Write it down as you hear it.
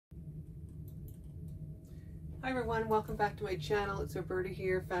Hi everyone, welcome back to my channel. It's Roberta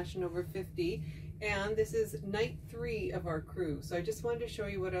here, Fashion Over 50, and this is night 3 of our cruise. So I just wanted to show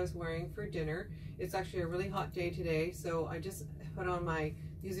you what I was wearing for dinner. It's actually a really hot day today, so I just put on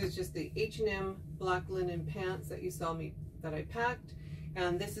these are just the H&M black linen pants that you saw that I packed,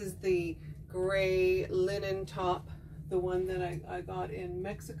 and this is the gray linen top, the one that I got in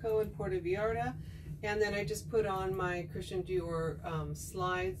Mexico in Puerto Vallarta, and then I just put on my Christian Dior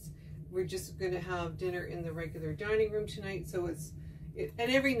slides. We're just going to have dinner in the regular dining room tonight, so and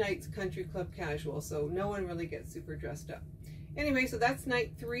every night's country club casual, so no one really gets super dressed up. Anyway, so that's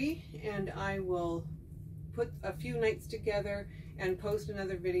night 3, and I will put a few nights together and post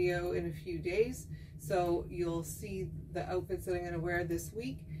another video in a few days, so you'll see the outfits that I'm going to wear this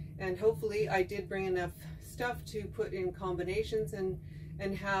week. And hopefully I did bring enough stuff to put in combinations and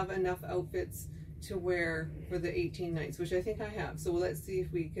have enough outfits to wear for the 18 nights, which I think I have. So let's see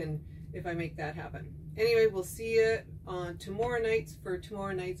if I make that happen. Anyway, we'll see you on tomorrow nights for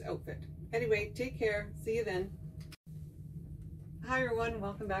tomorrow night's outfit. Anyway, take care. See you then. Hi everyone,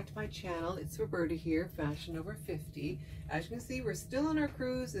 welcome back to my channel. It's Roberta here, Fashion Over 50. As you can see, we're still on our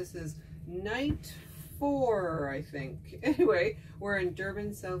cruise. This is night 4, I think. Anyway, we're in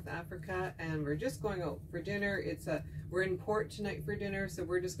Durban, South Africa, and we're just going out for dinner. We're in port tonight for dinner, so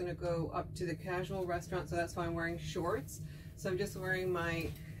we're just gonna go up to the casual restaurant, so that's why I'm wearing shorts. So I'm just wearing my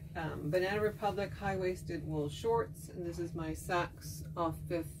Banana Republic high-waisted wool shorts, and this is my Saks Off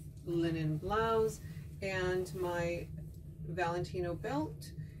Fifth linen blouse and my Valentino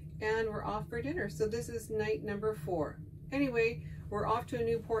belt, and we're off for dinner. So this is night number 4. Anyway, we're off to a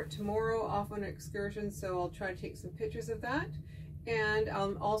new port tomorrow, off on an excursion, so I'll try to take some pictures of that, and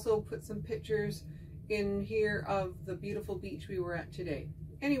I'll also put some pictures in here of the beautiful beach we were at today.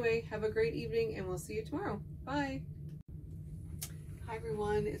 Anyway, have a great evening, and we'll see you tomorrow. Bye! Hi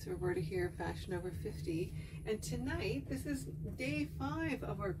everyone, it's Roberta here, Fashion Over 50, and tonight, this is day 5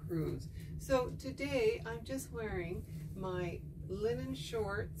 of our cruise. So today, I'm just wearing my linen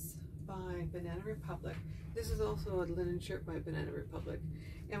shorts by Banana Republic. This is also a linen shirt by Banana Republic,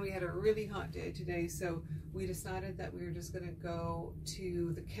 and we had a really hot day today, so we decided that we were just going to go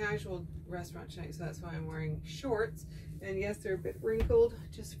to the casual restaurant tonight, so that's why I'm wearing shorts. And yes, they're a bit wrinkled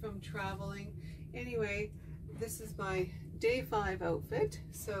just from traveling. Anyway, this is my day 5 outfit,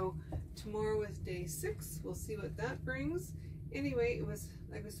 so tomorrow is day 6. We'll see what that brings. Anyway, it was,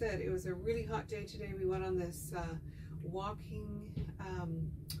 like I said, it was a really hot day today. We went on this walking,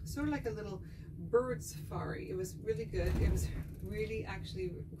 sort of like a little bird safari. It was really good. It was really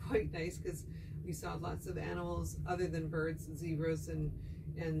actually quite nice because we saw lots of animals other than birds, zebras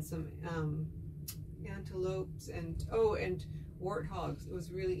and some antelopes and warthogs. It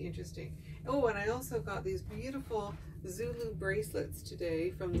was really interesting. Oh, and I also got these beautiful Zulu bracelets today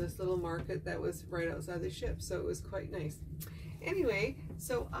from this little market that was right outside the ship, so it was quite nice. Anyway,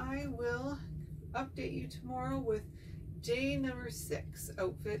 so I will update you tomorrow with day number 6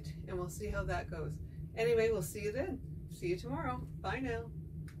 outfit, and we'll see how that goes. Anyway, we'll see you then. See you tomorrow. Bye now.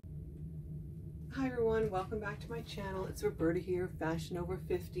 Hi everyone, welcome back to my channel. It's Roberta here, Fashion Over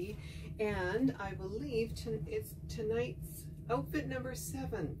 50, and I believe it's tonight's outfit number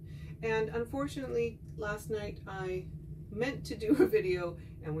 7. And unfortunately, last night I meant to do a video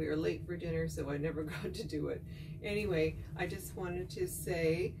and we were late for dinner, so I never got to do it. Anyway, I just wanted to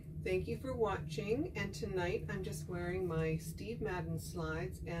say thank you for watching, and tonight I'm just wearing my Steve Madden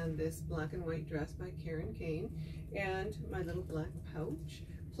slides and this black and white dress by Karen Kane and my little black pouch.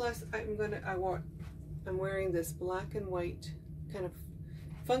 Plus I'm wearing this black and white kind of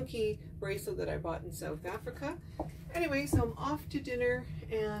funky bracelet that I bought in South Africa. Anyway, so I'm off to dinner,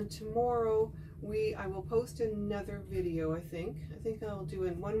 and tomorrow I will post another video. I think I'll do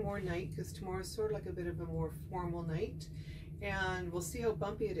in one more night because tomorrow's sort of like a bit of a more formal night, and we'll see how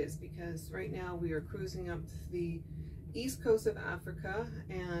bumpy it is because right now we are cruising up the east coast of Africa,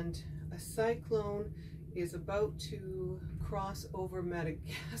 and a cyclone is about to cross over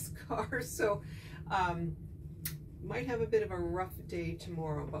Madagascar, so might have a bit of a rough day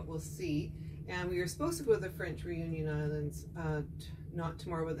tomorrow, but we'll see. And we were supposed to go to the French Reunion Islands, not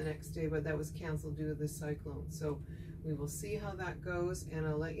tomorrow but the next day, but that was canceled due to this cyclone. So we will see how that goes, and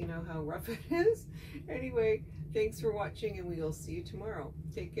I'll let you know how rough it is. Anyway, thanks for watching, and we will see you tomorrow.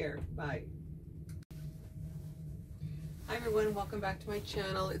 Take care. Bye. Hi everyone, welcome back to my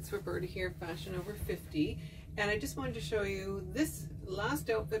channel. It's Roberta here, Fashion Over 50, and I just wanted to show you this last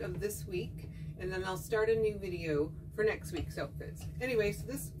outfit of this week, and then I'll start a new video for next week's outfits. Anyway, so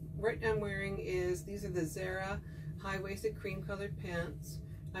this right now I'm wearing these are the Zara high-waisted cream colored pants.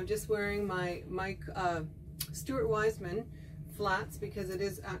 I'm just wearing my Stuart Weitzman flats because it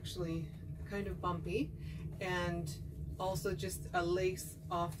is actually kind of bumpy. and also just a lace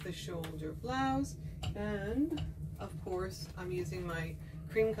off the shoulder blouse. And of course I'm using my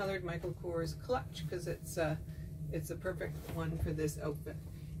cream colored Michael Kors clutch because it's a perfect one for this outfit.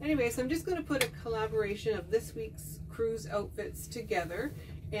 Anyways, I'm just going to put a collaboration of this week's cruise outfits together,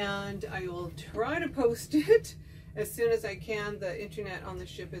 and I will try to post it as soon as I can. The internet on the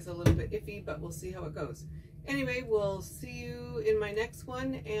ship is a little bit iffy, but we'll see how it goes. Anyway, we'll see you in my next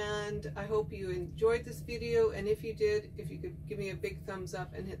one, and I hope you enjoyed this video, and if you did, if you could give me a big thumbs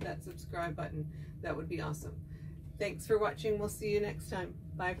up and hit that subscribe button, that would be awesome. Thanks for watching. We'll see you next time.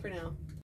 Bye for now.